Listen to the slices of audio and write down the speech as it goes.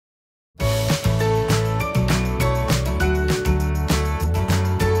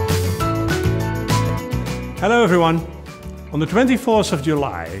Hello everyone! On the 24th of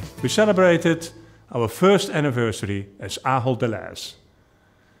July we celebrated our first anniversary as Ahold Delhaize.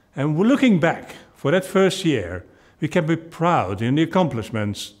 And looking back for that first year, we can be proud in the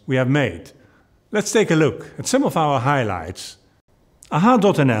accomplishments we have made. Let's take a look at some of our highlights.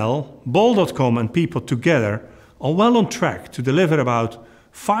 Ahold.nl, bol.com and People together are well on track to deliver about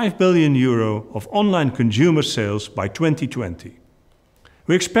 €5 billion of online consumer sales by 2020.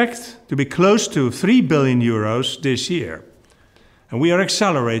 We expect to be close to €3 billion this year. And we are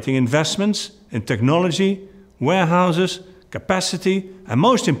accelerating investments in technology, warehouses, capacity and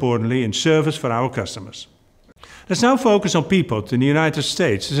most importantly in service for our customers. Let's now focus on People in the United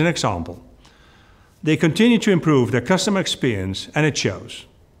States as an example. They continue to improve their customer experience and it shows.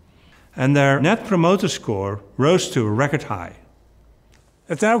 And their Net Promoter Score rose to a record high.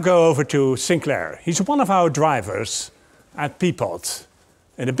 Let's now go over to Sinclair. He's one of our drivers at People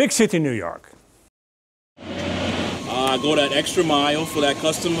in a big city in New York. I go that extra mile for that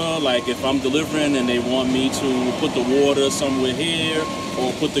customer, like if I'm delivering and they want me to put the water somewhere here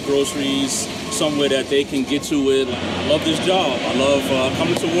or put the groceries somewhere that they can get to it. I love this job. I love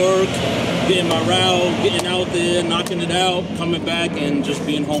coming to work, getting my route, getting out there, knocking it out, coming back and just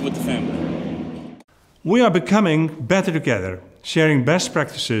being home with the family. We are becoming better together, sharing best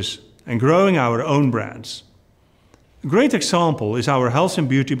practices and growing our own brands. A great example is our health and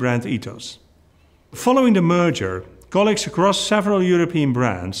beauty brand Ethos. Following the merger, colleagues across several European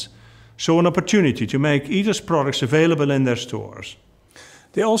brands saw an opportunity to make Ethos products available in their stores.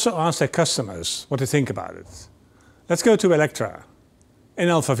 They also asked their customers what they think about it. Let's go to Electra in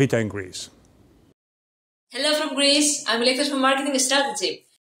Alphavita in Greece. Hello from Greece, I'm Electra's from Marketing and Strategy.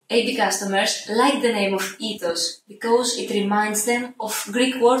 AB customers like the name of Ethos because it reminds them of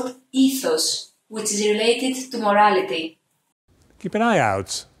Greek word ethos, which is related to morality. Keep an eye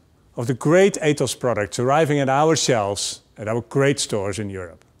out of the great Ethos products arriving at our shelves at our great stores in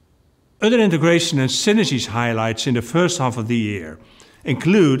Europe. Other integration and synergies highlights in the first half of the year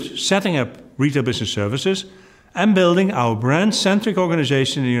include setting up retail business services and building our brand-centric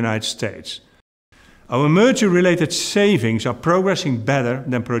organization in the United States. Our merger-related savings are progressing better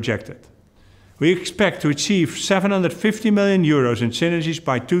than projected. We expect to achieve €750 million in synergies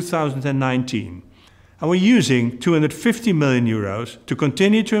by 2019. And we're using €250 million to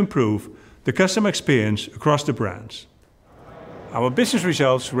continue to improve the customer experience across the brands. Our business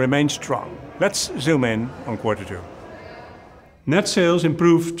results remain strong. Let's zoom in on Q2. Net sales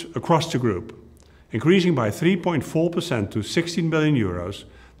improved across the group, increasing by 3.4% to €16 billion.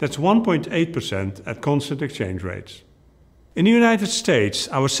 That's 1.8% at constant exchange rates. In the United States,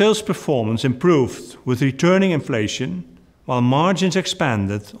 our sales performance improved with returning inflation, while margins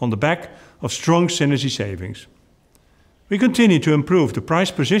expanded on the back of strong synergy savings. We continue to improve the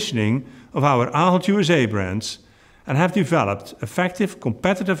price positioning of our Ahold USA brands and have developed effective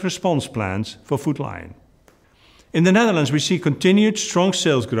competitive response plans for Food Lion. In the Netherlands, we see continued strong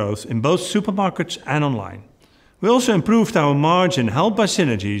sales growth in both supermarkets and online. We also improved our margin helped by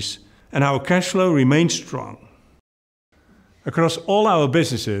synergies and our cash flow remains strong. Across all our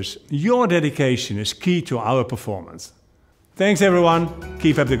businesses, your dedication is key to our performance. Thanks everyone,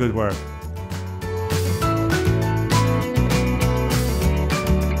 keep up the good work.